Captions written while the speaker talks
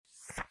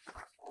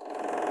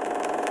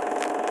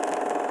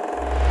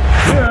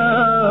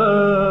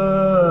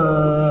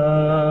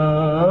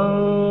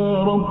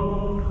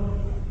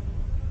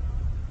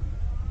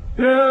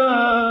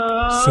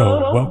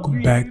So,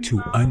 welcome back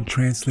to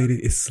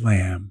Untranslated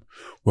Islam,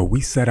 where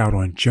we set out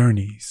on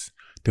journeys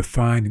to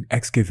find and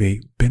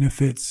excavate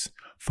benefits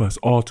for us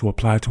all to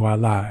apply to our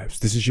lives.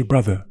 This is your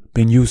brother,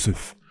 Ben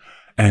Yusuf,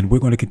 and we're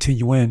going to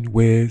continue in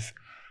with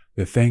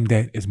the thing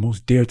that is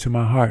most dear to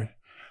my heart,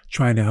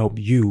 trying to help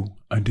you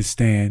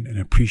understand and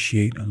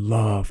appreciate and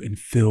love and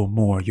feel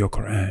more your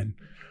Quran,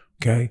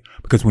 okay?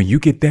 Because when you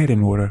get that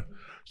in order,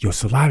 your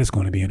salat is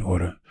going to be in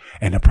order.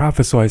 And the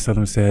Prophet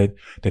ﷺ said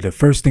that the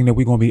first thing that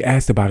we're going to be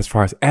asked about as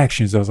far as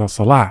actions is our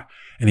salat.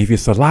 And if your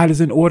salat is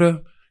in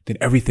order, then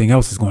everything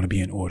else is going to be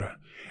in order.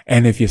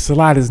 And if your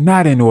salat is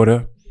not in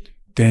order,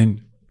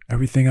 then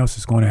everything else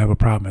is going to have a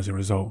problem as a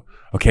result.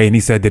 Okay, and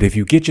he said that if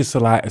you get your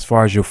salat as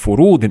far as your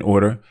furud in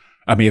order,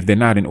 if they're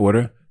not in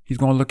order, he's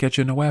going to look at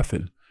your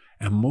nawafil.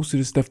 And most of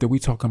the stuff that we're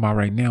talking about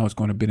right now is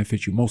going to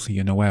benefit you mostly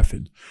your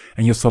nawafil.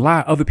 And your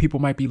salat, other people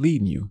might be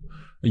leading you.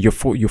 Your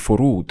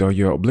furud or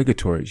your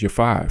obligatories, your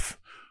five.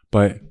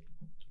 But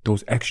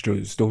those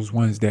extras, those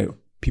ones that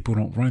people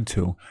don't run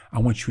to, I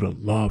want you to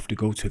love to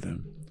go to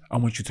them. I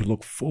want you to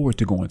look forward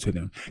to going to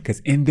them. Because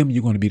in them,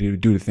 you're going to be able to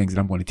do the things that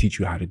I'm going to teach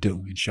you how to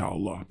do,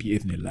 inshallah,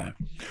 bi'idhnillah.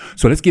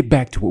 So let's get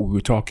back to what we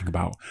were talking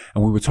about.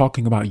 And we were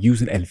talking about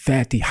using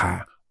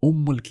al-Fatiha,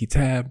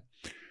 Kitab.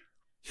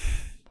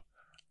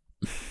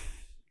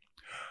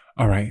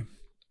 All right.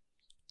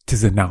 This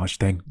is a knowledge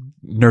thing.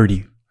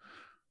 Nerdy.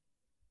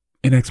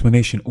 In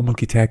explanation,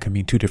 Kitab can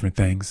mean two different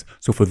things.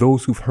 So for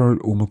those who've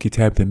heard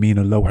Kitab to mean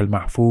Lawh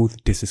al-Mahfuz,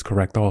 this is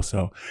correct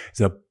also.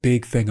 It's a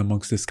big thing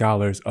amongst the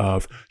scholars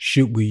of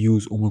should we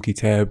use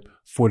Kitab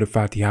for the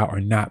Fatiha or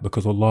not,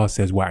 because Allah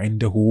says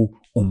وَعِنْدَهُ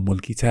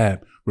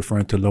Kitab,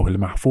 referring to Lawh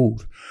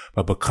al-Mahfuz.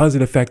 But because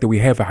of the fact that we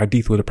have a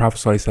hadith where the Prophet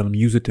ﷺ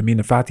used it to mean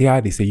the Fatiha,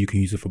 they say you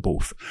can use it for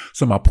both.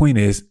 So my point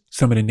is,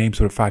 some of the names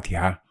for the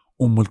Fatiha: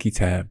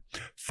 Kitab,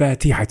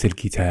 Fatihat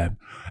al-Kitab,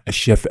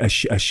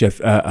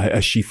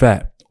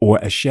 Ash-Shifa, or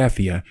a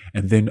Shafia,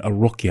 and then a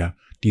Ruqya.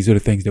 These are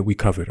the things that we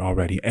covered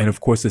already. And of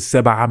course, the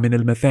Sab'a min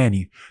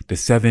al-Mathani, the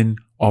 7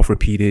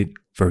 oft-repeated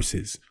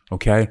verses.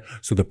 Okay?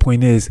 So the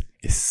point is,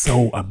 it's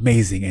so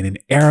amazing. And in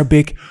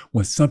Arabic,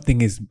 when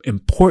something is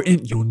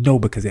important, you'll know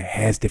because it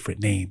has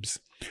different names.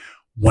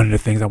 One of the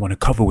things I want to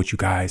cover with you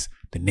guys,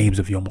 the names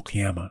of Yawm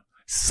al-Qiyamah.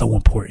 So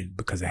important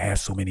because it has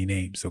so many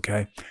names,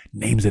 okay?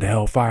 Names of the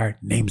hellfire,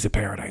 names of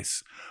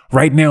paradise.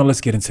 Right now,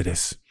 let's get into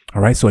this.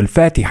 All right? So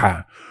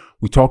Al-Fatiha,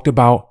 we talked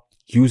about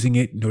using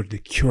it in order to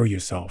cure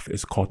yourself.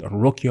 It's called a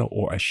ruqya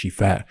or a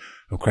shifa,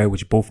 okay,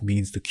 which both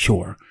means to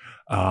cure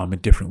in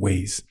different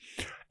ways.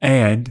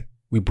 And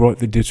we brought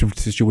the different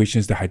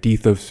situations, the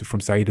hadith from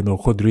Sa'id ibn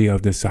al-Khudri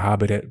of the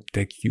Sahaba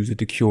that used it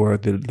to cure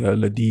the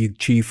Ladid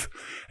chief.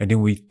 And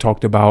then we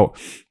talked about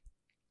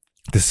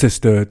the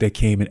sister that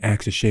came and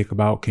asked the sheikh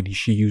about,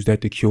 she use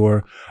that to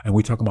cure? And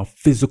we're talking about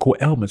physical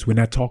ailments. We're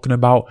not talking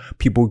about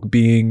people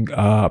being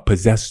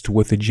possessed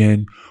with a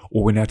jinn,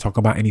 or we're not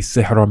talking about any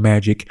sihr or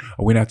magic,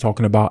 or we're not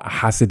talking about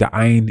hasid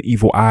ayn,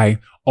 evil eye.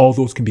 All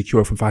those can be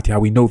cured from Fatiha.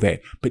 We know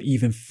that. But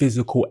even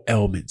physical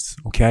ailments,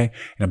 okay?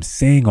 And I'm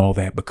saying all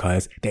that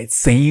because that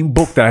same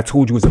book that I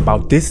told you was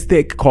about this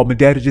thick, called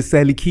Madarij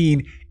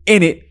al-Salikin,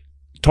 in it,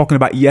 talking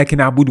about Iyyaka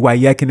na'budu wa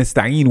iyyaka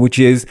nasta'een, which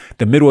is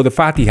the middle of the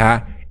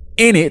Fatiha.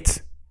 In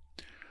it,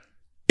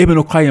 Ibn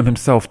al-Qayyim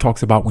himself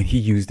talks about when he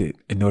used it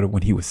in order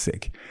when he was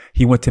sick.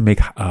 He went to make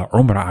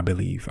Umrah, I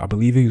believe. I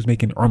believe he was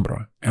making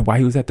Umrah. And while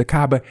he was at the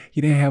Kaaba, he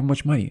didn't have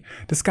much money.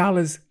 The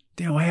scholars,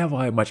 they don't have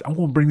all that much. I'm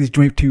going to bring this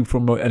drink to you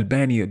from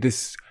Albania,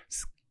 this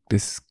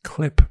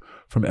clip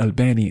from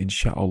Albania,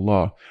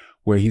 inshallah,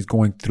 where he's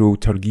going through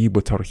Targhib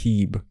or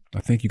Tarhib.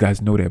 I think you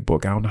guys know that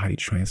book. I don't know how to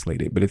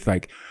translate it, but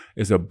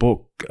it's a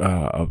book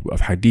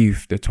of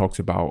hadith that talks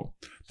about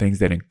things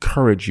that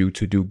encourage you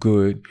to do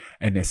good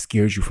and that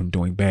scares you from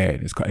doing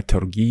bad. It's called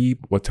Targhib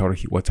wa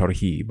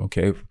Tarhib,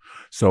 okay?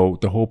 So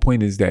the whole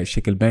point is that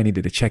Sheikh Albani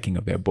did a checking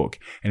of that book.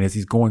 And as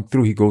he's going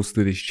through, he goes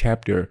through this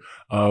chapter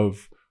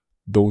of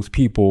those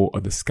people,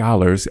 or the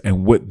scholars,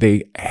 and what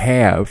they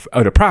have,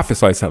 or the Prophet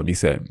ﷺ, he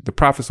said, the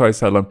Prophet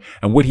ﷺ,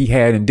 and what he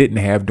had and didn't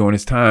have during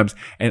his times,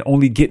 and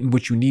only getting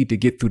what you need to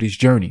get through this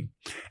journey.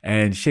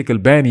 And Sheikh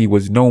Albani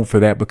was known for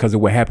that because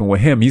of what happened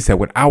with him. He said,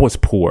 when I was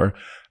poor,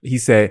 he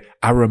said,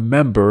 I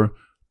remember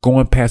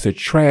going past a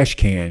trash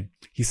can.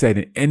 He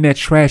said, in that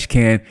trash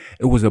can,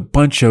 it was a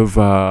bunch of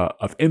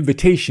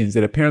invitations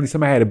that apparently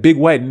somebody had a big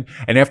wedding.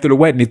 And after the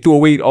wedding, they threw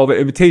away all the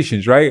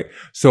invitations, right?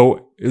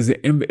 So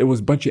it was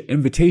a bunch of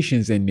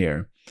invitations in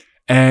there.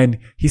 And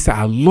he said,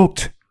 I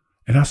looked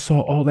and I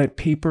saw all that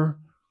paper.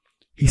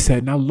 He said,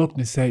 and I looked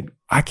and said,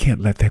 I can't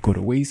let that go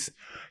to waste.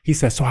 He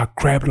said, so I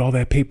grabbed all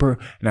that paper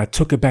and I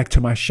took it back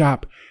to my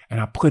shop and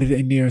I put it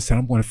in there and said,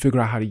 I'm going to figure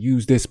out how to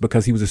use this,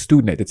 because he was a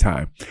student at the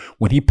time.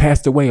 When he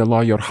passed away,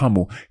 Allah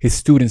yarhamu, his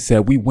student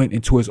said, we went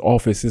into his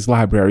office, his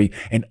library,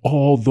 and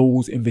all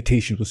those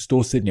invitations were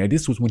still sitting there.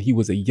 This was when he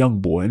was a young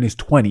boy in his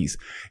 20s.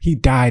 He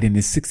died in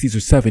his 60s or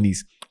 70s.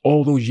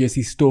 All those years,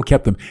 he still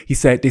kept them. They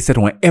said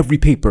on every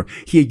paper,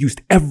 he had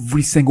used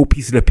every single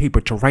piece of the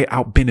paper to write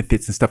out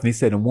benefits and stuff. And they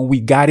said, and when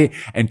we got it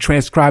and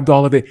transcribed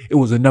all of it, it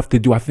was enough to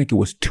do, I think it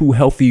was 2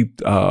 healthy,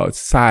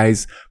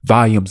 size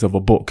volumes of a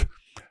book.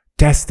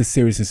 That's the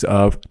seriousness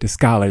of the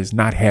scholars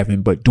not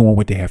having, but doing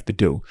what they have to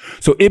do.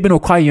 So Ibn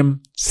al-Qayyim,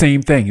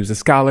 same thing. He was a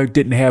scholar,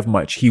 didn't have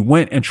much. He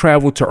went and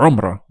traveled to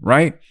Umrah,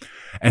 right?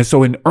 And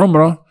so in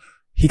Umrah,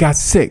 he got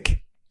sick.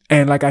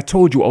 And like I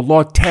told you,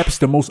 Allah taps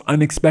the most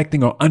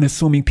unexpected or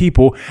unassuming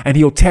people, and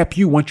he'll tap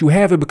you once you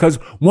have it, because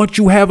once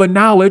you have a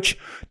knowledge,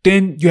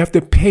 then you have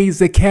to pay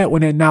zakat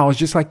on that knowledge.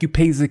 Just like you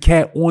pay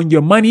zakat on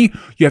your money,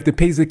 you have to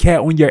pay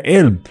zakat on your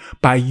ilm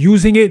by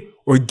using it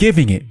or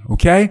giving it.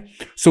 Okay.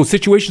 So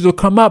situations will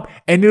come up,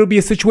 and it'll be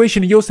a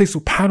situation, and you'll say,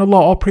 SubhanAllah,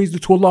 all praise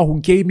to Allah who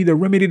gave me the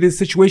remedy to this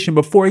situation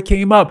before it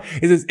came up.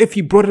 It's as if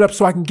he brought it up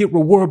so I can get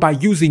reward by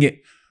using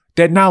it,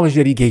 that knowledge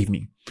that he gave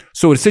me.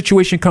 So the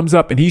situation comes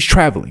up and he's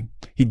traveling.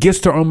 He gets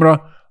to Umrah,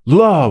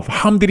 love,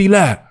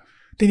 alhamdulillah.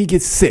 Then he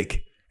gets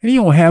sick and he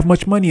don't have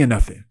much money or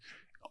nothing.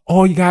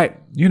 All you got,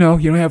 you don't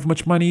have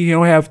much money. You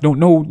don't have,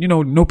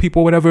 no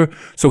people, whatever.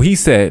 So he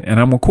said, and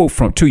I'm going to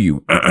quote to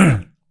you.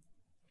 The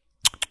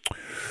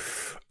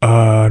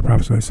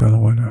Prophet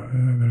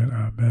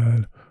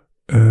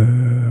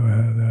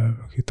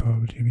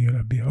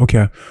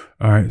okay.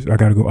 All right. I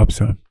got to go up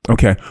some.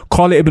 Okay.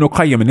 Qala Ibn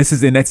al-Qayyim, and this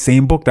is in that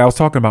same book that I was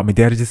talking about,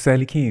 Madarij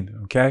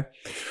al-Salikin. Okay.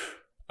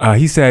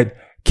 He said,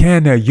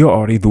 كان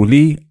يعرض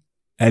لي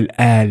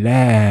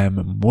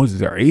الآلام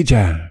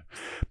مزعجة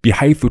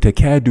بحيث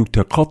تكاد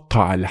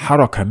تقطع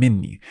الحركة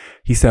مني.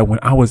 He said, when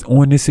I was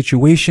on this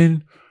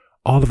situation,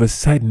 all of a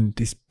sudden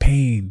this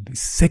pain,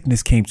 this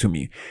sickness came to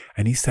me.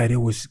 And he said it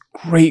was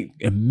great,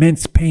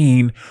 immense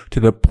pain to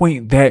the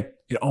point that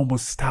it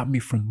almost stopped me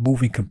from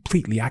moving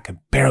completely. I could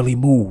barely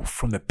move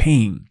from the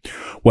pain.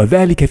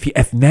 وذلك في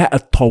أثناء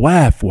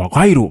الطواف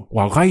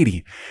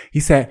وغيره. He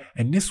said,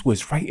 and this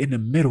was right in the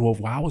middle of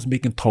while I was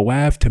making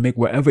tawaf to make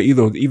whatever,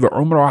 either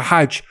Umrah or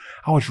Hajj.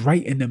 I was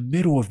right in the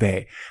middle of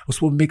that. I was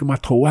supposed to be making my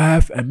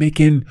tawaf and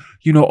making,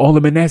 all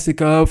the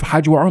manasik of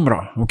Hajj or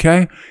Umrah.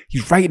 Okay.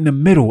 He's right in the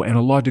middle, and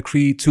Allah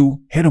decreed to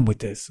hit him with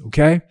this.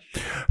 Okay.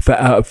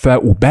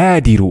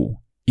 فأبادر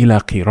إلى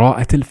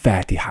قراءة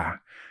الفاتحة.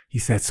 He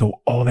said,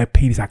 so all that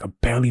pain is I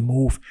could barely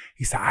move.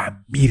 He said, I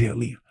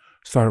immediately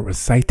started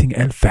reciting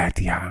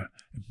Al-Fatiha.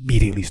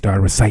 Immediately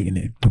started reciting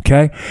it.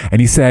 Okay.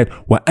 And he said,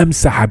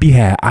 وَأَمْسَحَ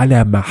بِهَا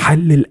عَلَى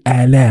مَحَلِّ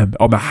الْآلَامِ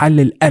or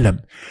مَحَلِّ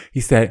الْأَلَمِ.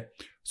 He said,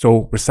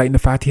 so reciting the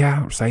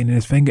Fatiha, reciting in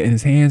his finger, in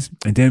his hands,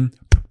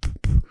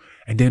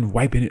 and then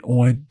wiping it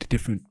on the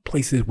different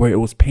places where it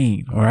was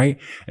pain. All right.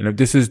 And if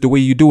this is the way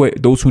you do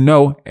it, those who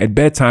know, at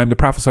bedtime, the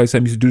Prophet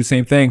ﷺ used to do the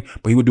same thing,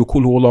 but he would do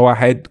Qul huwallahu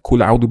ahad,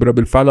 Qul a'udhu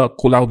birabbil falaq,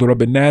 Qul a'udhu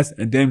birabbin nas,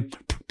 and then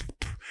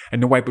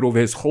wipe it over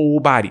his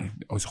whole body.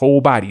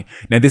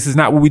 Now, this is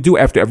not what we do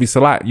after every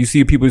salat. You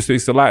see people say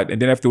salat,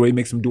 and then after he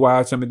makes some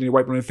dua or something, then he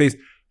wipe it on his face.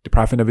 The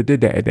Prophet never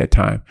did that at that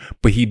time.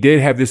 But he did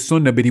have this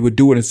sunnah, but he would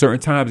do it in certain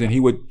times, and he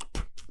would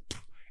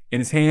in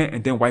his hand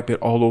and then wipe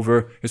it all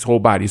over his whole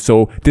body.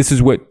 So this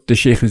is what the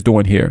Shaykh is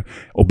doing here.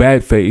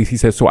 Obad Faiz, he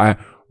says, so I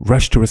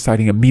rushed to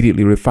reciting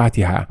immediately with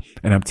Fatiha,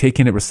 and I'm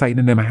taking it, reciting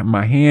it in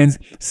my hands,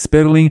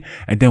 spittling,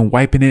 and then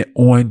wiping it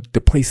on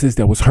the places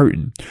that was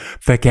hurting.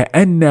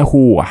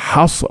 فَكَأَنَّهُ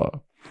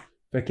حَصَةٌ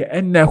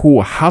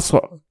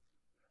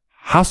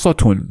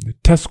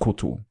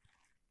تَسْقُطُ.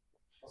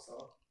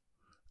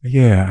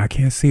 Yeah, I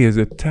can't see. It's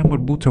a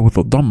Tamud Buta with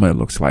a Dhamma, it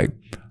looks like.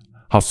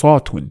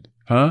 Hasatun.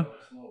 Huh?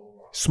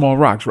 Small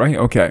rocks, right?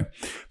 Okay.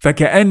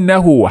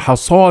 فَكَأَنَّهُ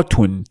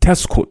حَصَاتٌ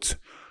تَسْقُطُ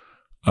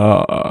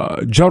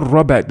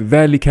جَرَّبَتْ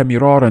ذَلِكَ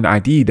مِرَارًا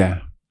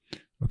عَدِيدًا.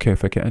 Okay,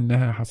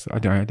 فَكَأَنَّهَا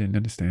حَصَاتٌ. I didn't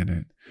understand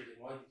that.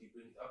 Why did you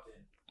bring it up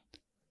then?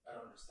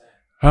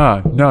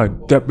 I don't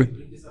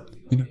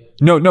understand.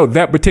 No,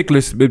 that particular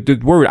the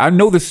word. I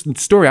know this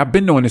story. I've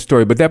been knowing this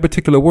story, but that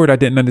particular word I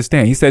didn't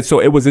understand. He said,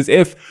 so it was as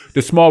if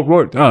the small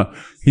word.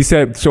 He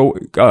said,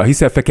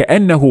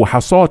 فَكَأَنَّهُ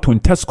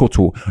حَصَاتٌ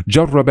تَسْقُطُ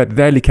جَرَّبَتْ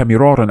ذَلِكَ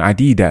مِرَارًا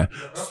عَدِيدًا.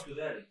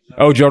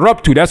 Oh,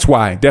 jarabtu. That's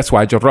why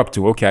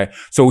jarabtu. Okay.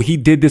 So he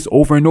did this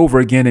over and over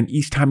again. And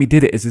each time he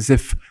did it, it's as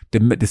if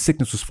the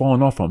sickness was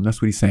falling off him.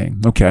 That's what he's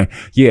saying. Okay.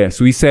 Yeah.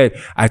 So he said,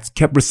 I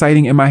kept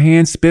reciting in my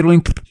hands,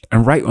 spittling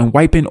and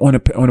wiping on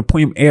a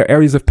point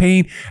areas of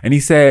pain. And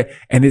he said,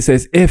 and it's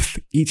as if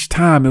each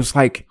time it was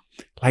like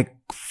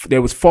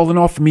there was falling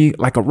off of me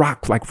like a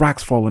rock, like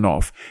rocks falling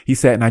off. He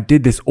said, and I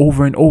did this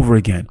over and over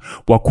again.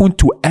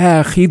 وَكُنْتُ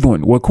آخِذُ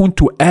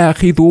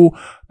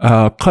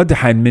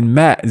قَدْحًا مِنْ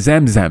مَاء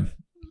زَمْزَمْ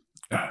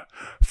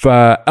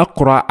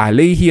فأقرأ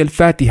عليه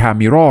الفاتحة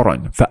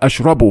مرارا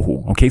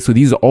فأشربه. Okay, so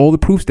these are all the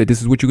proofs that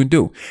this is what you can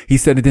do. He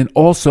said, and then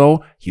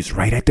also he's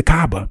right at the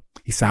Kaaba.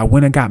 He said, I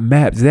went and got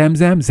mad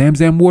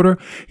Zamzam water.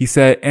 He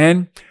said,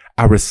 and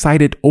I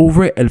recited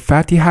over it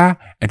al-Fatiha,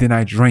 and then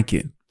I drank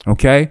it.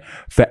 Okay,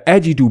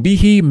 فأجد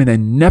به من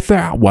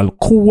النفع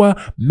والقوة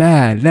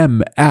ما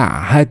لم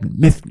أعهد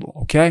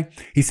مثله. Okay,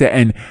 he said,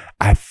 and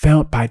I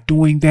felt by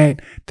doing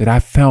that I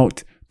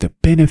felt the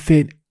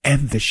benefit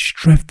and the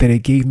strength that it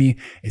gave me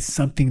is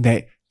something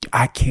that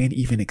I can't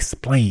even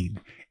explain.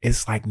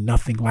 It's like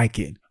nothing like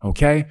it.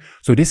 Okay.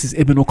 So this is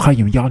Ibn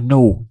al-Qayyim. Y'all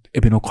know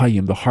Ibn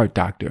al-Qayyim, the heart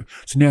doctor.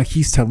 So now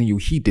he's telling you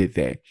he did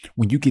that.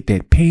 When you get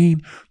that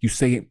pain, you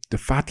say the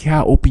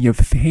Fatiha, open your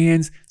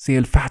hands, say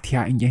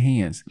al-Fatiha in your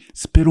hands,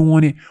 spit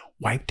on it,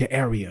 wipe the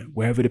area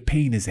wherever the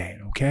pain is at.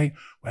 Okay.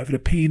 Wherever the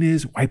pain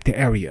is, wipe the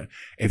area.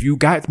 If you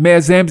got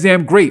Mad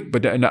Zamzam, great.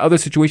 But in the other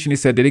situation, they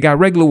said that they got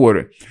regular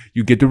water.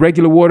 You get the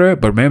regular water,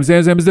 but Mad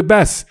Zamzam is the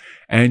best.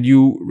 And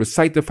you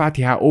recite the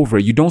Fatiha over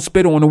it. You don't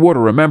spit on the water.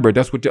 Remember,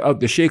 that's what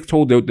the sheikh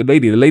told the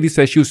lady. The lady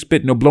said she was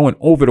spitting or blowing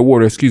over the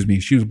water. Excuse me.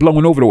 She was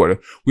blowing over the water.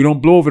 We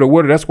don't blow over the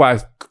water. That's why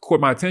it caught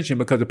my attention,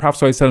 because the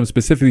Prophet ﷺ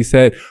specifically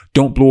said,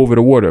 don't blow over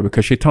the water,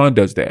 because shaitan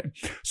does that.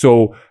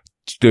 So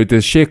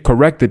the sheikh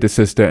corrected the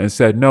sister and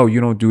said, no,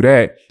 you don't do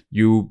that.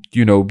 You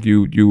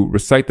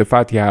recite the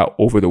Fatiha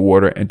over the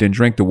water and then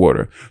drink the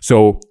water.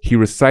 So he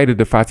recited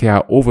the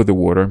Fatiha over the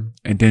water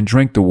and then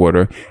drank the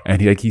water.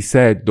 And like he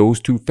said, those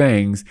two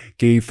things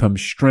gave him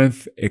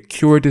strength. It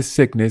cured his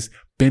sickness,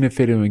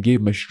 benefited him, and gave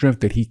him a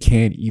strength that he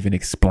can't even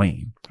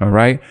explain. All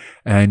right.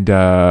 And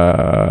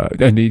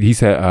he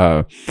said,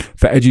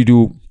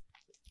 فَأَجِدُوا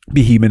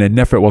بِهِ مِنَ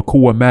النَّفْعِ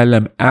وَقُوَّ مَا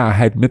لَمْ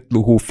أَعْهَدْ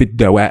مِثْلُهُ فِي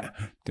الدَّوَاءِ.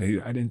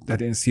 I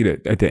didn't see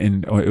that at the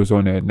end. It was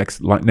on the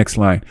next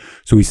line.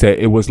 So he said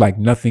it was like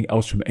nothing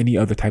else from any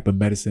other type of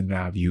medicine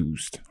that I've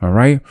used. All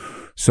right.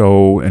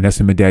 So, and that's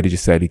in Madadi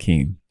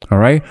Sadiqeen. All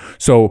right.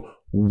 So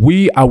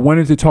I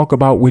wanted to talk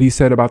about what he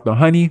said about the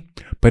honey,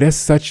 but that's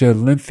such a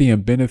lengthy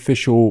and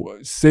beneficial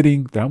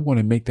sitting that I'm going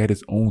to make that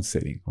its own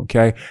sitting.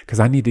 Okay.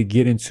 Because I need to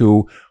get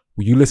into,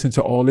 when you listen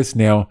to all this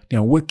now,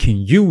 what can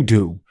you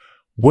do?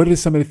 What are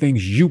some of the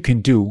things you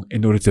can do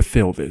in order to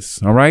fill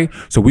this? All right.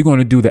 So we're going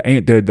to do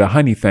the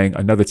honey thing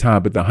another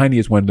time, but the honey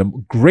is one of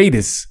the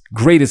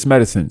greatest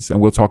medicines, and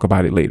we'll talk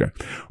about it later.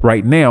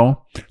 Right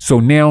now. So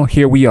now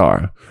here we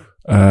are.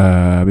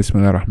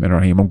 Bismillah ar-Rahman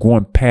ar-Rahim. I'm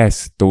going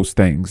past those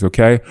things.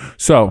 Okay.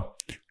 So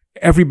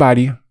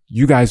everybody,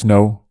 you guys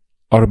know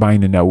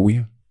Arba'in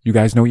an-Nawawee. You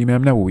guys know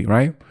Imam Nawawee,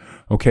 right?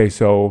 Okay.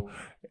 So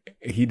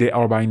he did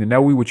Arba'in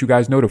an-Nawawee, which you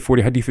guys know, the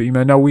 40 hadith of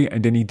Imam Nawawee,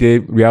 and then he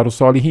did Riyadh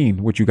al-Salihin,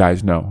 which you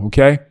guys know,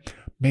 okay?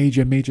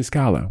 Major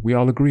scholar. We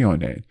all agree on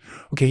that.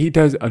 Okay, he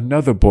does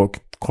another book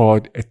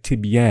called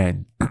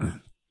At-Tibyan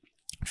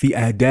fi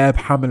Adab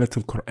Hamalat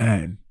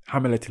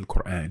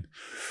al-Quran.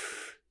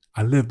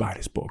 I live by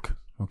this book,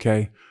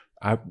 okay?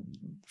 I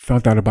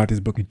found out about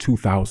this book in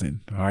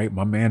 2000, all right?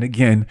 My man,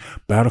 again,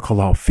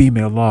 Barakallah,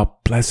 female law,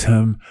 bless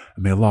him.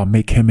 May Allah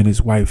make him and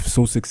his wife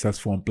so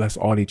successful and bless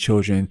all their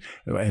children.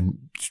 And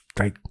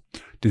like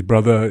this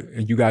brother,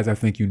 and you guys, I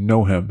think you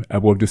know him,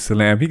 Abu Abdul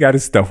Salam, he got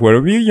his stuff with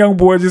him. He a young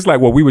boy, just like,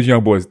 well, we was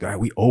young boys.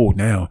 We old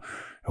now.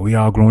 We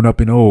all grown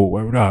up and old,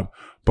 word up.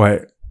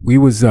 But we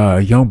was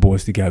young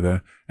boys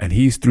together, and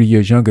he's 3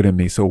 years younger than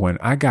me. So when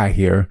I got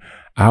here,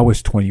 I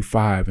was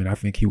 25, and I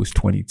think he was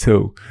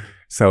 22.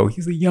 So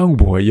he's a young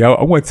boy, yo.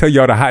 I want to tell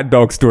y'all the hot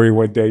dog story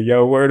one day,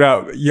 yo. Word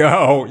up,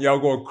 yo. Y'all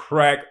gonna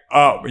crack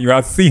up.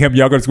 Y'all see him,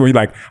 y'all gonna be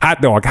like,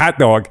 hot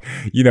dog.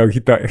 You know, he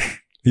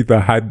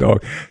thought hot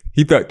dog.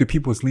 He thought the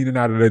people was leaning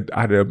out of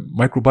the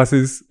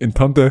microbuses in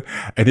Punta,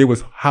 and they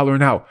was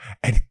hollering out.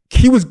 And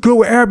he was good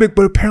with Arabic,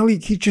 but apparently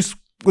he just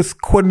was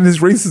caught in this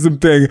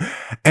racism thing.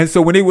 And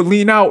so when they would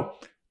lean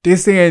out, they're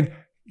saying,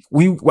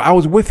 I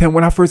was with him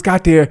when I first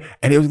got there,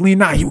 and it was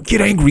leaning out. He would get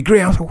angry.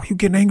 Great. I was like, what are you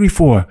getting angry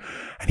for?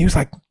 And he was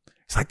like,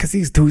 it's like, cause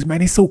these dudes, man,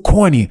 they so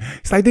corny.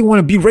 It's like they want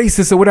to be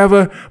racist or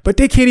whatever, but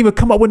they can't even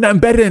come up with nothing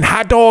better than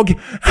hot dog.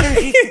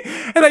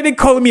 And like they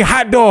calling me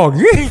hot dog.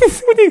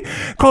 They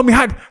call me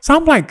hot. So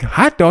I'm like,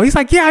 hot dog? He's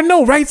like, yeah, I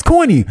know, right? It's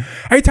corny.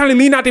 Every time they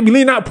lean out, they be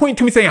leaning out, pointing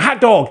to me saying, hot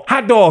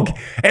dog.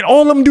 And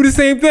all of them do the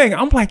same thing.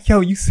 I'm like,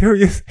 yo, you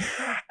serious?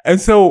 And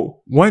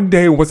so one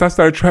day, once I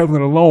started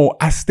traveling alone,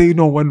 I stayed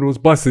on one of those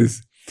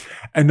buses.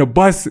 And the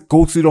bus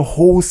goes through the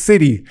whole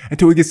city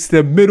until it gets to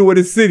the middle of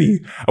the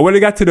city. And when it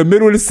got to the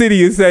middle of the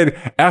city, it said,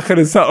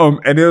 akhir something.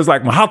 And it was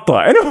like,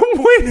 Mahatta. And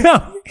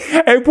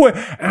it went out.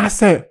 And I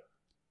said,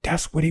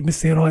 that's what he been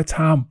saying all the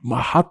time.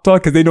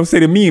 Mahatta. Cause they don't say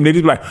the meme. They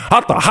just be like,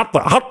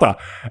 hatta.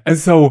 And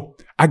so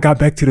I got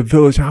back to the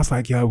village and I was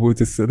like, yo, we'll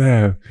just sit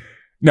there.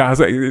 No, I was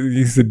like,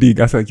 he's Sadiq.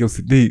 I was like, yo,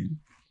 Sadiq.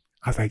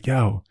 I was like,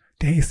 yo,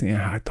 they ain't saying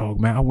hot dog,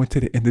 man. I went to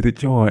the end of the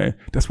joint.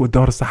 That's what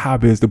Daughter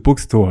Sahaba is, the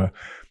bookstore.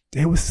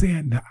 They were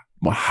saying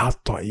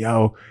Mahatta,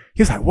 yo.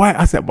 He was like, what?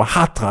 I said,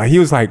 Mahatta. He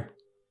was like,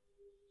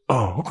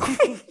 oh.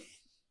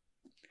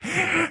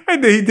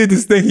 And then he did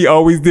this thing he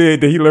always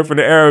did that he learned from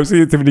the Arabs, he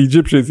did to the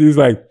Egyptians. He was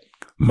like,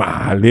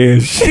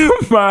 Malish.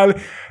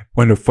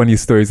 One of the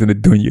funniest stories in the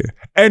dunya.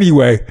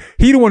 Anyway,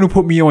 he the one who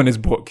put me on this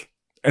book.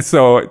 And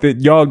so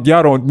y'all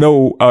don't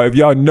know, if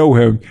y'all know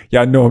him,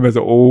 y'all know him as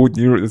an old,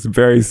 it's a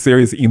very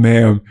serious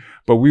Imam,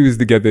 but we was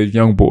together as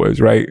young boys,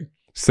 right?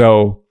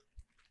 So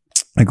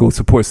I go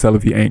support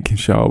Salafi Inc.,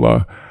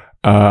 inshallah.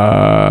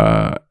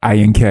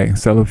 INK,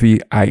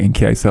 Salafi,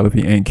 INK,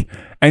 Salafi Inc.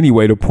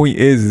 Anyway, the point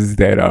is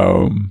that,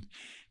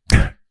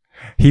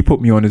 He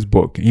put me on his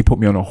book. He put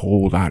me on a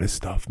whole lot of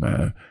stuff,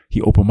 man.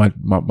 He opened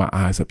my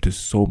eyes up to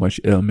so much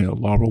ilm. May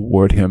Allah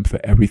reward him for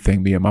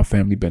everything me and my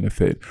family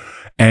benefit.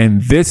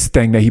 And this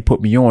thing that he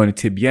put me on,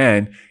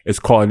 Tibyan, is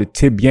called the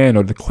Tibyan,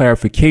 or the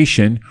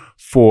clarification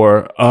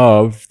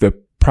of the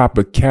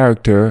proper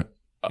character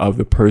of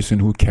the person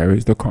who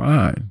carries the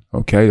Quran.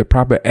 Okay, the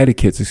proper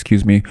etiquettes,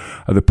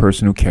 of the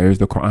person who carries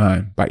the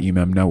Quran, by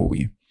Imam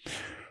Nawawee.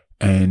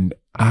 And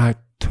I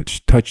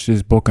touched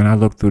this book and I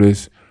looked through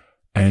this,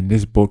 and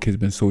this book has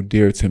been so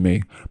dear to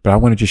me. But I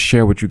want to just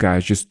share with you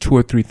guys just 2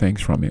 or 3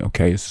 things from it.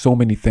 Okay, there's so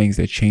many things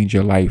that change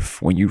your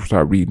life when you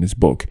start reading this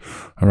book.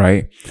 All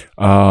right,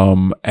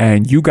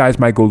 and you guys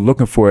might go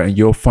looking for it, and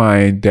you'll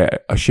find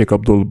that Sheikh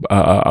Abdul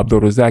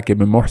Razak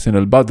ibn Muhsin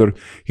al-Badr,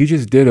 he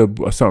just did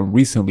something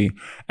recently,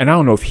 and I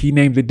don't know if he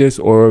named it this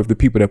or if the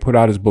people that put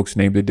out his books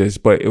named it this,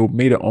 but it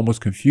made it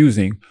almost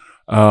confusing.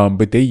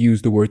 But they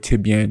used the word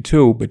Tibyan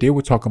too, but they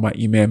were talking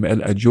about Imam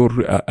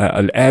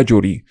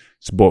al-Ajuri's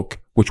book,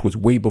 which was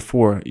way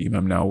before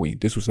Imam Nawawee.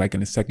 This was like in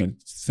the 2nd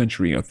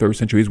century or 3rd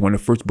century. He's one of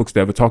the first books that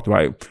ever talked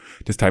about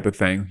this type of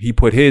thing. He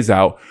put his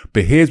out,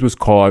 but his was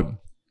called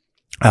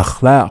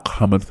Akhlaq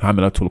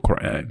Hamalatul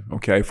Quran.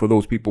 Okay, for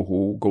those people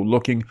who go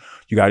looking,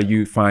 you got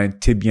to find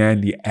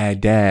Tibyan li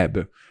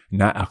Adab,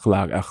 not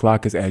Akhlaq.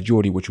 Akhlaq is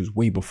Ajuri, which was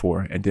way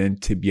before, and then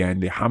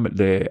Tibyan li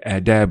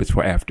Adab is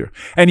for after.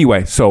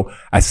 Anyway, so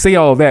I say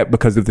all that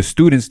because of the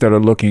students that are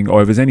looking,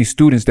 or if there's any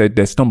students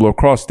that stumble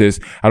across this,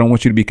 I don't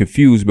want you to be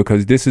confused,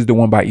 because this is the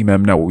one by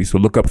Imam Nawawee. So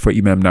look up for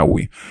Imam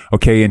Nawawee.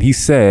 Okay, and he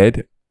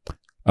said,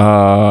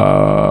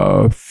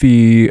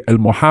 في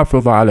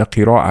المحافظة على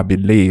قراءة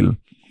بالليل.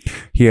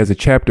 He has a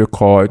chapter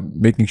called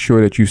making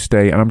sure that you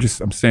stay, and I'm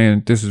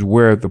saying this is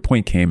where the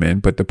point came in,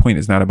 but the point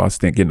is not about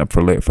getting up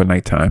for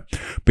nighttime.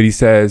 But he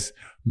says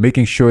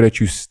making sure that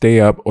you stay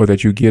up, or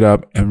that you get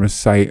up and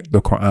recite the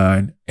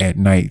Quran at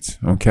night.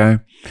 Okay,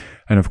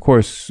 and of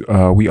course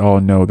we all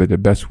know that the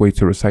best way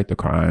to recite the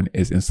Quran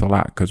is in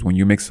salat, because when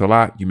you make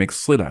salat, you make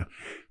sila.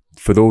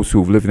 For those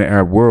who've lived in the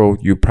Arab world,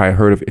 you've probably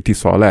heard of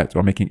ittisalat,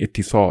 or making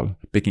ittisal.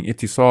 Making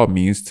ittisal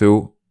means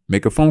to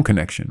make a phone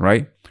connection,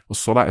 right? Well,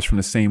 salat is from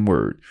the same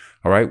word.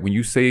 All right. When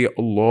you say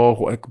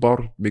Allahu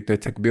Akbar, make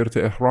that takbir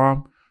to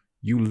ihram,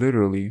 you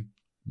literally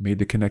made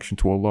the connection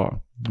to Allah.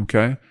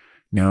 Okay.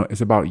 Now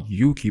it's about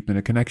you keeping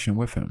a connection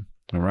with him.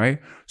 All right.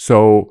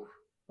 So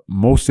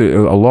most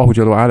of Allah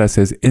Jalla wa Ala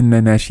says,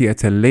 Inna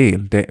nashi'at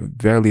al-layl, that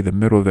verily the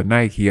middle of the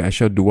night, hiya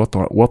ashaddu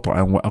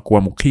wata'an wa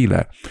aqwamu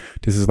qila.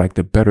 This is like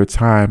the better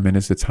time, and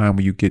it's the time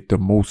where you get the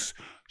most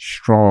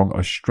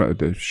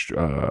the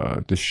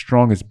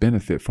strongest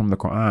benefit from the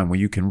Quran, where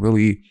you can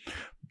really,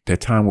 that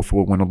time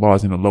when Allah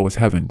is in the lowest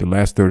heaven, the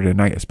last third of the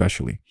night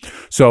especially.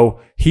 So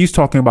he's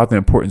talking about the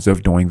importance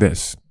of doing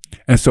this.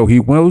 And so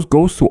he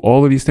goes through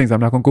all of these things.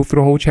 I'm not going to go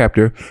through the whole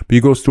chapter, but he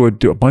goes through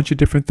a bunch of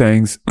different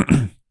things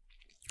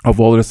of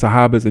all of the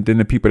Sahabas, and then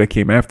the people that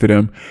came after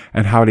them,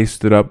 and how they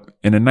stood up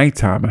in the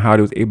nighttime, and how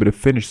they was able to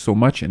finish so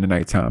much in the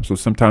nighttime. So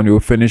sometimes they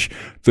would finish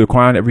the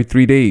Quran every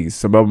 3 days.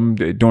 Some of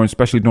them,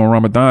 especially during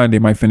Ramadan, they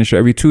might finish it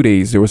every 2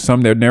 days. There was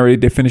some that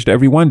narrated they finished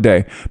every 1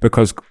 day,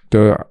 because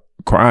the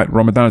Quran,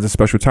 Ramadan is a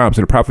special time.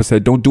 So the Prophet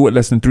said, don't do it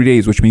less than 3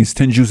 days, which means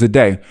 10 juz a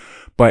day.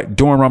 But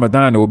during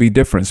Ramadan, it will be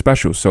different,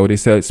 special. So they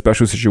said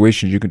special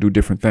situations, you can do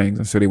different things.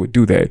 And so they would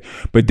do that.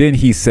 But then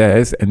he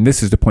says, and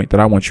this is the point that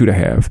I want you to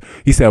have.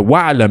 He said,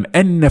 وَعْلَمْ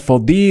أَنَّ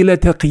فَضِيلَةَ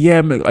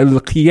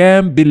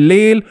الْقِيَامِ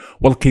بِاللَّيْلِ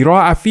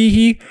وَالْقِرَاءَ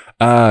فِيهِ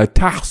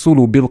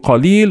تَحْصُلُ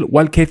بِالْقَلِيلِ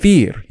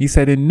وَالْكَثِيرِ. He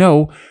said, and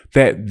know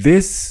that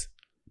this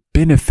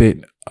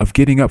benefit of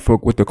getting up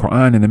with the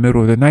Quran in the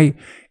middle of the night,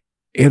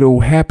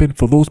 it'll happen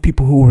for those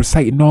people who are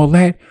reciting all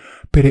that.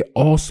 But it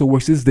also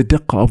works. This is the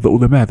diqqah of the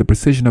ulama, the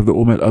precision of the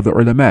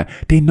ulama.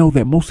 They know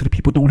that most of the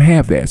people don't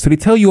have that. So they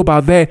tell you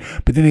about that,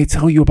 but then they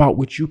tell you about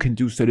what you can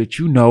do, so that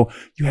you know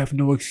you have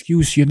no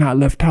excuse. You're not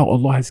left out.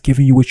 Allah has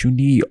given you what you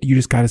need. You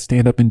just got to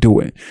stand up and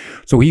do it.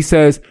 So he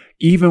says,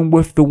 even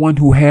with the one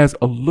who has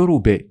a little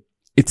bit,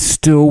 it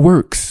still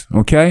works.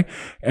 Okay.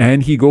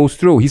 And he goes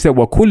through. He said,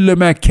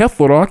 وَكُلَّمَا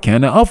كَثُرَ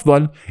كَانَ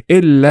أَفْضَلْ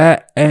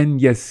إِلَّا أَنْ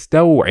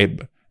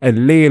يَسْتَوْعِبْ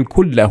الليل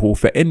كله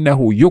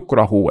فإنه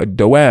يكره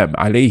الدوام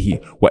عليه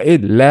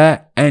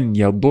وإلا أن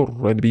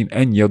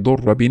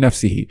يضر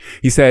بنفسه.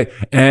 He said,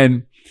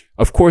 and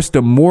of course,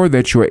 the more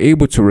that you're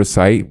able to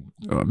recite,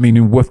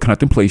 meaning with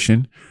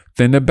contemplation,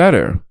 then the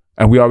better.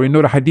 And we already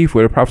know the hadith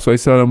where the Prophet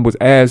ﷺ was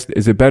asked,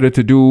 is it better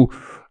to do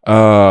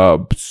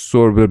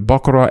sort of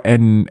Baqarah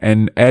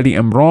and Ali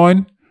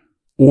Imran,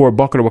 or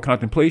Baqarah with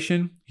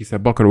contemplation? He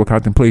said Baqarah with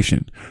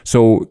contemplation.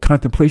 So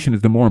contemplation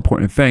is the more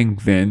important thing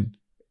than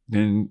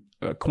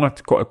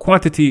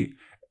quality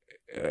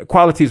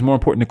is more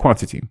important than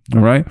quantity.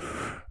 All right.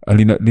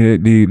 The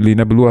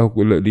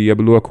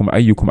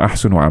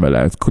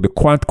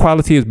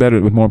quality is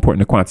better, but more important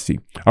than quantity.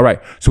 All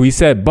right. So he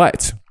said,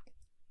 but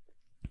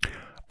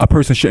a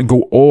person shouldn't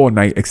go all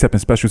night except in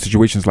special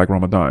situations like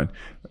Ramadan.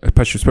 A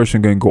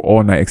person can go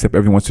all night except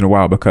every once in a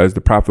while because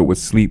the Prophet would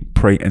sleep,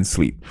 pray, and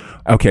sleep.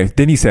 Okay,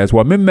 then he says,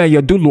 وَمِمَّا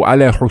يَدُلُّ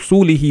عَلَى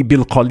حُصُولِهِ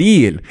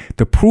بِالْقَلِيلِ.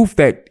 The proof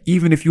that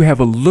even if you have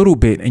a little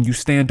bit and you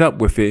stand up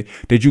with it,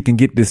 that you can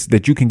get this,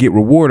 that you can get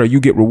reward, or you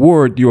get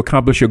reward, you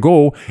accomplish your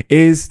goal,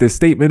 is the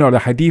statement or the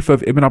hadith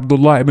of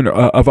Abdullah ibn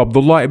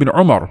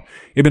Umar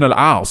ibn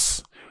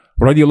al-As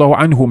radiyallahu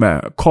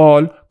anhuma.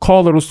 قال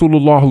رسول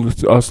الله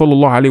صلى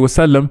الله عليه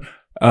وسلم.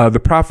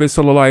 The Prophet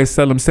sallallahu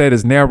alaihi wasallam said,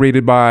 is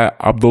narrated by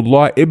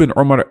Abdullah ibn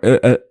Umar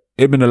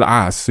ibn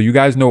al-As. So you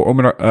guys know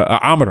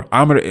Amr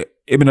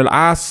ibn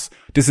al-As.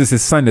 This is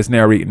his son that's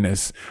narrating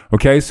this.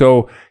 Okay,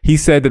 so he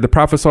said that the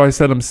Prophet sallallahu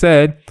alaihi wasallam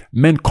said,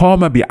 "Men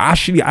qama bi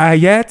ashri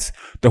ayat,"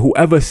 that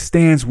whoever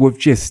stands with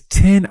just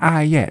 10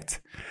 ayat,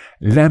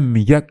 lam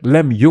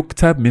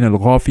yuktab min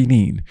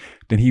al-ghafilin,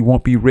 then he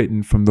won't be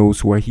written from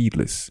those who are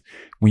heedless.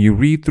 When you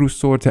read through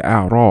Surah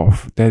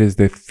Al-A'raf, that is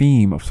the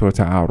theme of Surah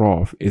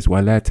Al-A'raf, is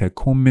وَلَا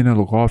تَكُمْ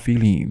مِنَ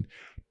الْغَافِلِينَ.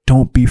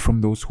 Don't be from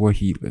those who are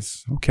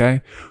heedless.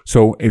 Okay?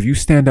 So if you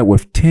stand up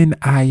with 10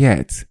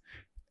 ayat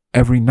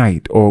every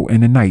night or in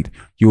the night,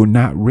 you're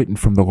not written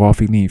from the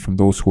ghafilin, from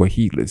those who are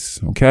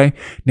heedless. Okay?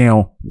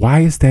 Now,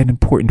 why is that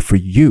important for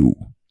you?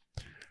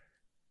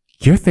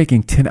 You're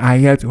thinking 10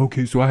 ayat,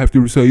 okay, so I have to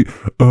recite,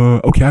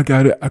 okay, I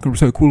got it. I can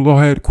recite Kul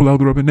Ahad, Kul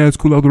A'udhu Birabbin Nas,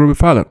 Kul A'udhu Birabbil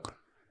Falaq.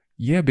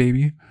 Yeah,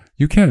 baby,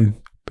 you can.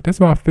 But that's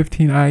about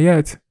 15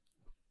 ayats.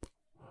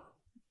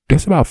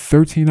 That's about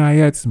 13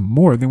 ayats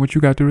more than what you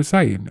got to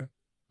recite.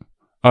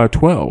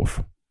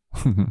 12.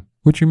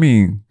 What you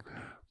mean,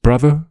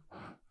 brother?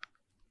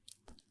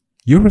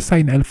 You're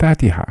reciting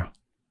Al-Fatiha.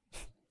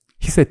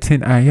 He said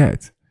 10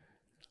 ayats.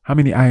 How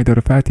many ayat are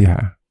the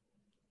Fatiha?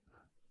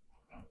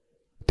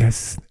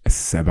 That's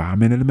 7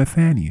 min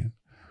al-Mathani.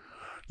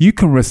 You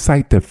can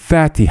recite the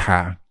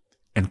Fatiha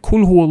and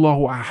Kul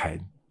Huwallahu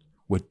Ahad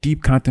with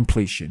deep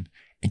contemplation,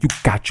 and you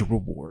got your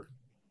reward.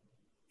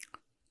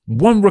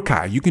 1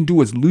 rak'ah. You can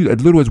do as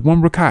little as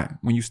 1 rak'ah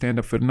when you stand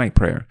up for the night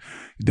prayer.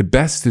 The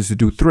best is to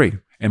do 3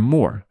 and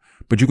more,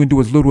 but you can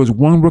do as little as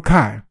 1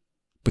 rak'ah.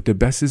 But the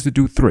best is to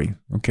do 3.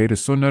 Okay, the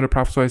sunnah of the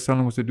Prophet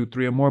ﷺ was to do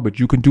 3 or more, but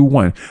you can do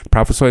 1. The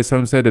Prophet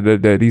ﷺ said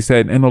that he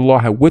said, "Inna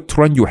Allah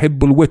witran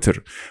yuhibbul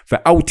witr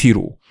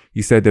fa'awtiru."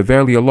 He said that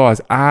verily Allah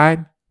is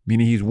odd,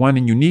 meaning He's one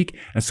and unique,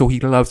 and so He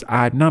loves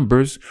odd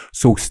numbers.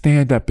 So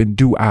stand up and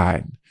do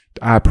odd.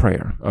 The odd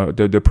prayer,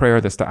 the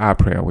prayer that's the odd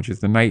prayer, which is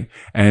the night,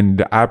 and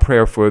the odd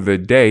prayer for the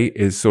day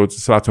is so it's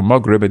Salatul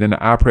Maghrib, and then the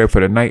odd prayer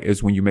for the night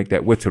is when you make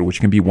that witr, which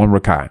can be 1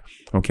 rak'ah.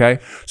 Okay,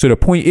 so the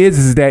point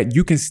is that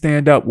you can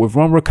stand up with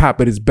 1 rak'ah,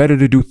 but it's better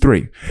to do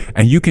 3,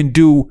 and you can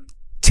do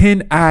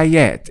 10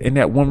 ayat in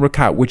that 1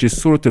 rak'ah, which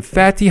is Surah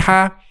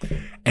Al-Fatiha,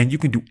 and you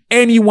can do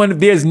any one.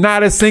 There's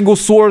not a single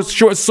short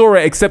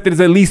surah except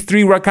there's at least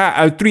 3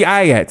 rak'ah, 3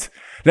 ayat.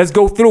 Let's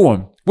go through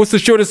them. What's the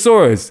shortest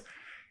surahs?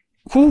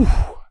 Kul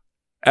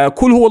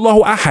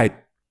Huwallahu Ahad,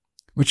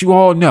 which you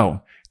all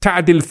know.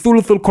 Ta'adil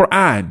Thuluth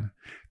al-Quran.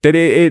 That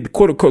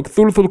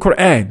Thuluth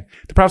al-Quran.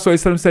 The Prophet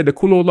ﷺ said that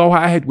Kul Huwallahu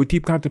Ahad with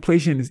deep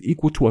contemplation is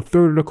equal to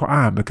 1/3 of the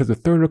Quran, because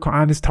 1/3 of the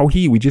Quran is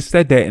Tawheed. We just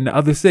said that in the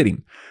other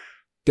sitting.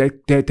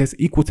 That's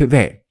equal to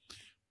that.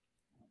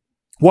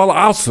 Wal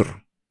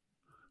Asr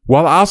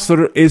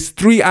is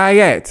 3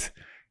 ayat.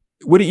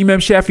 What did Imam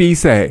Shafi'i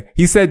say?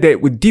 He said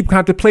that with deep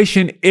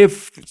contemplation,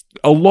 if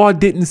Allah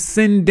didn't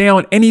send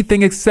down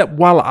anything except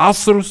Wal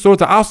Asr,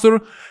 Surah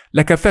Al-Asr,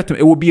 lakafatum,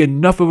 it will be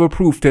enough of a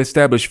proof to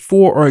establish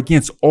for or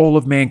against all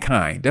of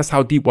mankind. That's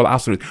how deep Wal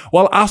Asr is.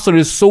 Wal Asr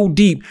is so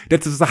deep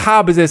that the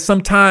Sahabas, that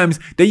sometimes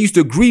they used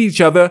to greet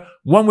each other.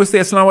 One would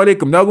say Assalamu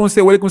alaikum, the other one would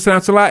say Wa alaikum salam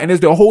salat, and as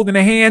they're holding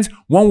their hands,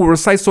 one will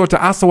recite Surah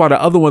Al-Asr while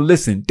the other one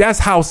listen. That's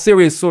how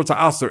serious Surah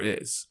Al-Asr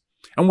is.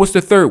 And what's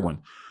the third one?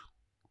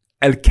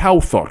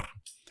 Al-Kawthar.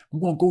 I'm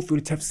going to go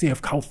through the tafsir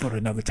of Kawthar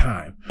another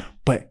time.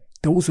 But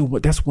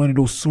that's one of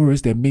those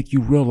surahs that make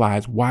you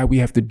realize why we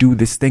have to do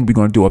this thing we're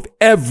going to do. Of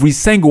every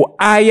single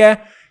ayah,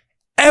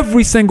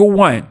 every single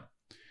one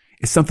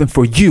is something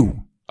for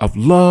you of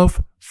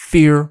love,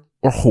 fear,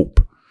 or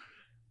hope.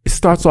 It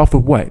starts off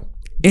with what?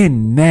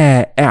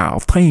 Inna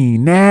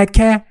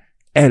a'tainaka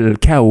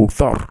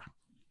al-Kawthar.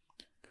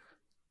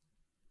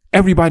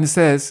 Everybody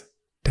says,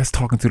 that's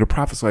talking to the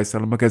Prophet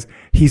ﷺ, because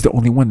he's the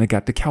only one that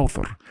got the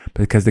Kawthar.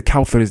 Because the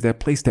Kawthar is that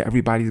place that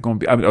everybody's going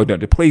to be,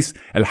 the place,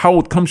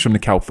 Al-Hawd comes from the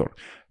Kawthar.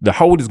 The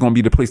Hawd is going to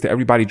be the place that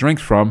everybody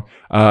drinks from.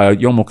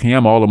 Yawm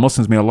al-Qiyamah, all the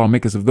Muslims, may Allah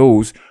make us of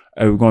those.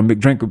 We're going to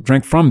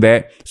drink from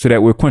that so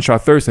that we'll quench our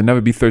thirst and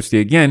never be thirsty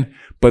again.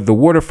 But the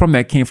water from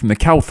that came from the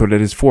Kawthar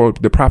that is for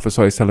the Prophet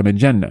ﷺ in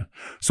Jannah.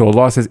 So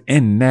Allah says,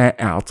 Inna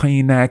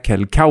a'tainaka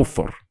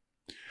al-Kawthar.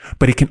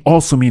 But it can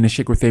also mean, as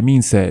Sheikh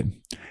Uthaymeen said,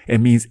 it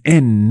means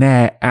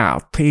Inna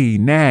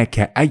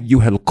a'tainaka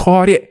ayyuhal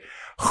qari'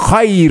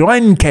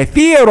 khayran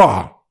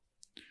kathira.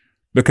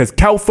 Because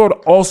Kawthar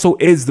also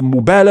is the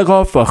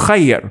mubalagha for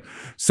khayr.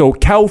 So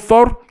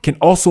Kawthar can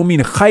also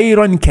mean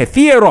khayran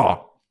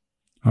kathira.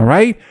 All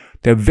right?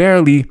 That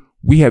verily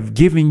we have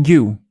given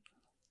you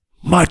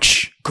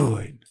much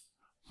good,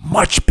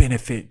 much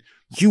benefit,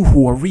 you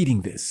who are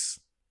reading this.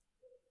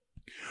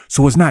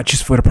 So it's not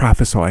just for the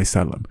Prophet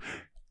ﷺ.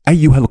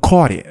 Ayyuhal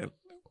qari.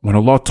 When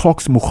Allah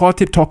talks,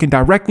 mukhatib, talking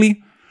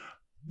directly,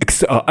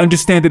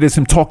 understand it as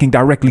him talking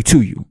directly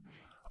to you.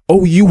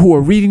 Oh, you who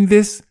are reading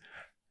this,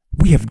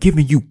 we have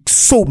given you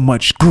so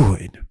much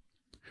good.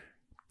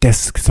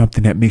 That's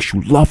something that makes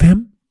you love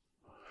him.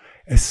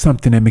 It's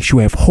something that makes you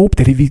have hope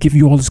that if he's giving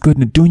you all this good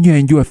in the dunya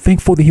and you are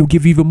thankful that he'll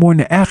give you even more in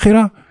the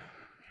akhirah.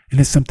 And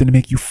it's something to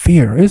make you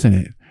fear, isn't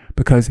it?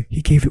 Because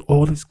he gave you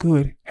all this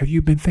good. Have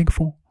you been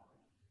thankful?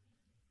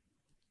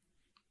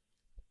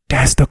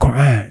 That's the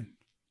Quran.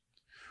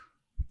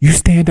 You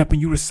stand up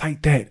and you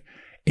recite that.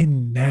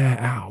 Inna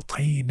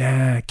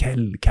a'tainaka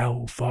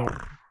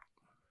al-kawthar.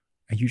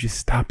 And you just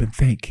stop and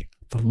think.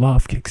 The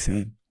love kicks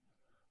in.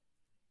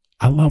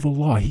 I love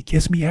Allah. He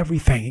gives me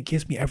everything. He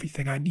gives me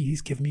everything I need.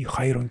 He's given me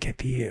khayrun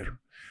kathir.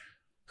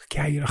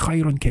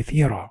 Khayrun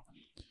kathira.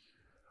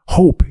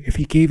 Hope. If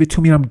he gave it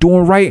to me and I'm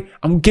doing right,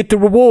 I'm going to get the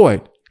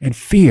reward. And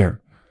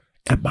fear.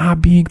 Am I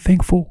being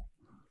thankful?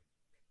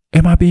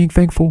 Am I being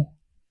thankful?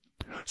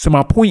 So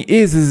my point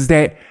is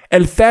that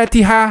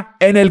Al-Fatiha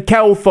and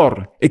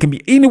Al-Kawthar. It can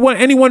be any one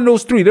of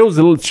those three. Those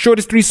are the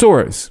shortest three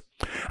surahs.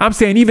 I'm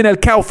saying even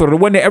Al-Kawthar, the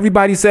one that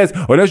everybody says,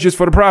 oh, that's just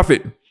for the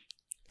Prophet.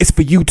 It's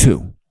for you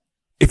too.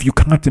 If you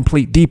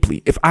contemplate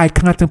deeply. If I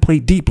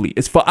contemplate deeply.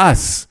 It's for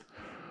us.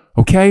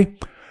 Okay?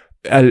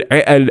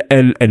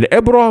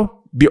 Al-Ibra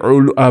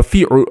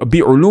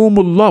bi'ulum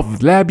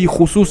al-lafz la bi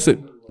khusus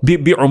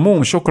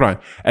bi'umum. Shukran.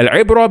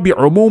 Al-Ibra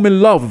bi'umum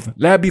al-lafz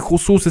la bi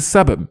khusus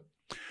al-sabab.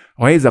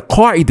 It's a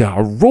qaida,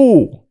 a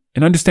rule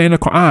in understanding the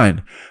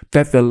Quran,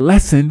 that the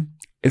lesson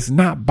is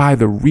not for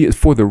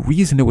the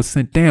reason it was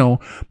sent down,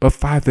 but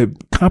by the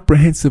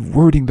comprehensive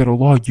wording that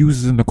Allah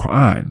uses in the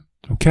Quran.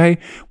 Okay?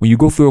 When you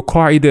go through a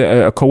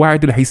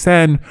qawaid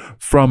al-Hisan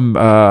from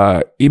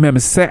Imam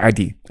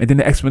al-Sa'adi, and then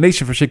the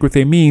explanation for Shaykh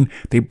Uthaymeen,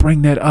 they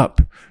bring that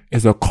up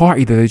as a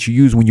qaida that you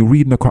use when you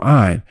read in the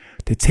Quran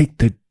to take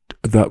the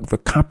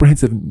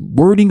comprehensive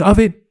wording of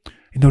it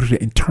in order to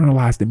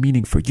internalize the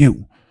meaning for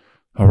you.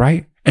 All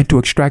right? And to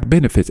extract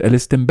benefits,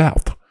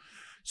 al-istinbat.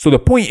 So the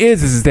point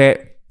is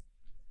that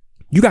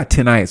you got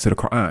 10 ayats of the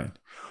Quran.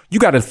 You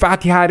got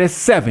al-Fatiha, that's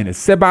 7.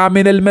 It's Sab'a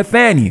min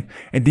al-Mathani.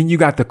 And then you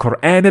got the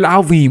Quran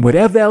al-Azim.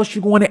 Whatever else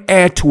you want to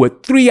add to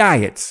it, 3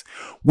 ayats.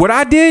 What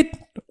I did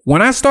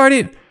when I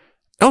started,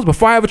 that was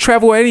before I ever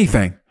traveled or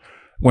anything.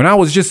 When I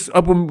was just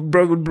up with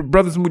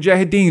brothers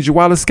Mujahideen,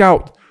 Jawala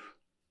Scout,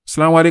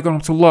 Assalamu alaikum wa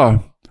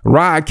rahmatullah.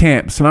 Ra'ad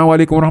Camp, Assalamu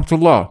alaikum wa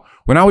rahmatullah.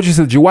 When I was just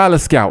a Jawala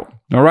Scout,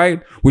 all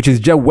right, which is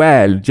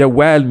Jawal.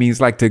 Jawal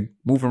means like to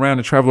move around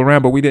and travel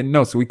around, but we didn't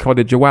know, so we called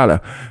it Jawala.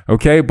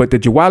 Okay, but the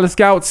Jawala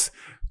Scouts,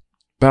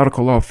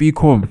 Barakallahu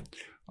feekum,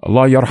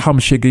 Allah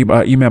yarham Shaykh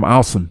Imam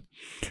Asim.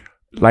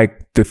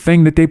 Like the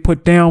thing that they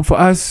put down for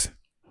us,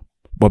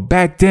 but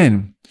back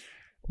then,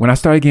 when I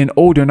started getting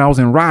older and I was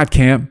in Rod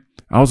Camp,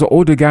 I was an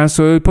older guy,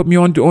 so it put me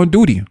on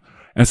duty.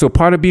 And so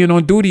part of being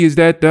on duty is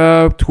that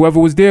whoever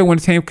was there when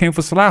the time came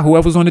for Salah,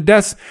 whoever was on the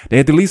desk, they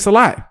had to lead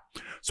Salah.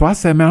 So I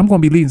said, man, I'm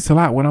going to be leading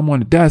Salat when I'm on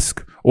the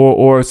desk,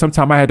 or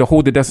sometime I had to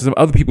hold the desk and some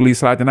other people lead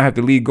Salat, then I have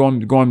to lead, go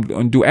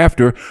and do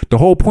after. The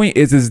whole point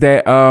is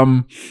that,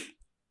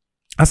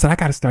 I said, I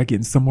got to start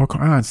getting some more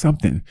Quran,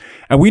 something.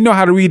 And we know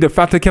how to read the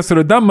Fatah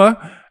Kesser Dhamma.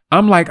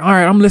 I'm like, all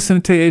right, I'm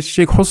listening to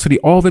Sheikh Husri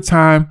all the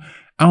time.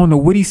 I don't know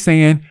what he's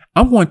saying.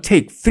 I'm going to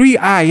take 3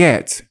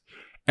 ayats,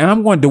 and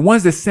I'm going, the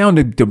ones that sound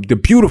the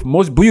beautiful,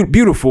 most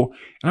beautiful,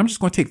 and I'm just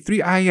going to take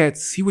 3 ayats,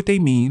 see what they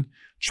mean,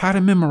 try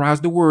to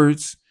memorize the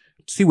words,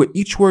 see what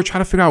each word, try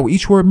to figure out what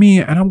each word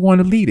means, and I'm going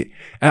to lead it.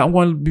 And I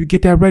want to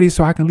get that ready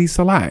so I can lead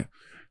Salah.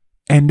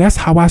 And that's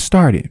how I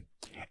started.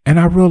 And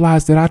I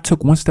realized that I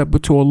took 1 step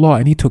to Allah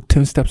and he took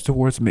 10 steps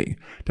towards me.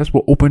 That's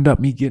what opened up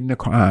me getting the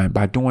Quran,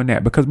 by doing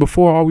that. Because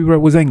before, all we read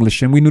was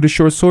English and we knew the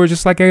short stories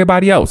just like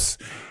everybody else.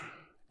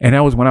 And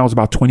that was when I was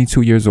about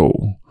 22 years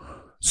old.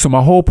 So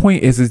my whole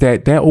point is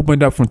that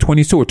opened up from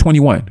 22 or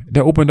 21.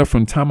 That opened up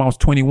from the time I was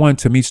 21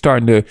 to me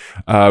starting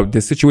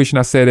the situation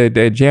I said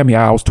at Jamia.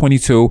 I was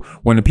 22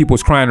 when the people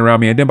was crying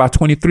around me. And then by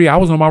 23, I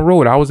was on my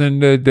road. I was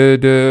in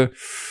the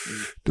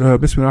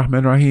Bismillah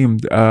Rahman Rahim,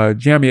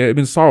 Jamia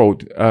Ibn Saud,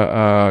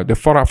 the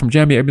Farah from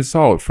Jamia Ibn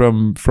Saud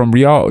from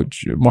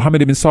Riyadh,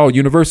 Muhammad Ibn Saud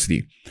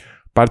University.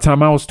 By the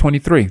time I was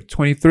 23,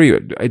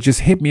 it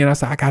just hit me and I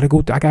said, I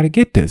gotta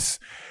get this.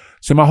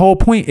 So my whole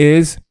point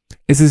is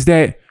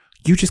that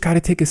you just got to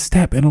take a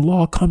step and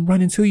Allah come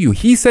running to you.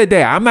 He said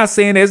that. I'm not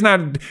saying that it's not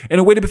in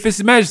a way that befits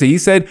His Majesty. He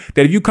said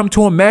that if you come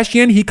to him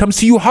mashyan, he comes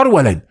to you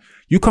harwalan.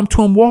 You come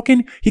to him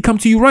walking, he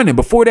comes to you running.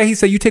 Before that, he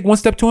said you take 1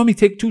 step to him, he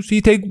take 2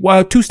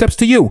 steps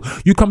to you.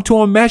 You come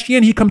to him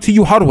mashyan, he comes to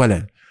you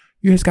harwalan.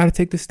 You just got to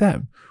take the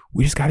step.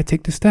 We just got to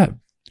take the step.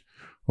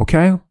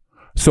 Okay?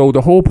 So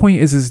the whole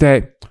point is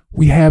that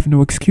we have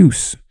no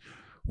excuse.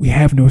 We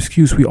have no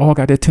excuse. We all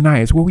got that tonight.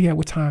 It's where we at?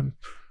 What time?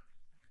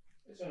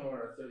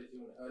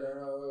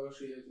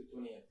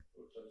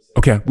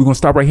 Okay, we're gonna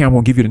stop right here. I'm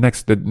gonna give you the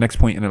next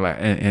point in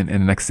the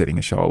next sitting,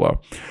 inshallah.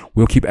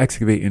 We'll keep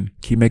excavating,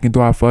 keep making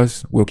dua for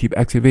us. We'll keep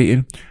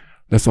excavating.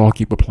 Let's all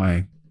keep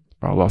applying.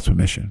 by Allah's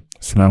permission.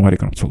 Assalamu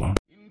alaikum wa rahmatullah.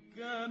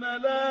 كان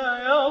لا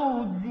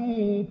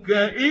يرجوك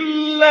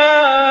إلا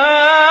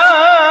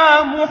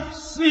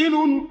محسن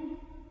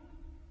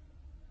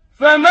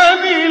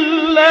فمن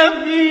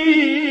الذي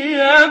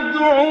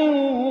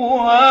يدعو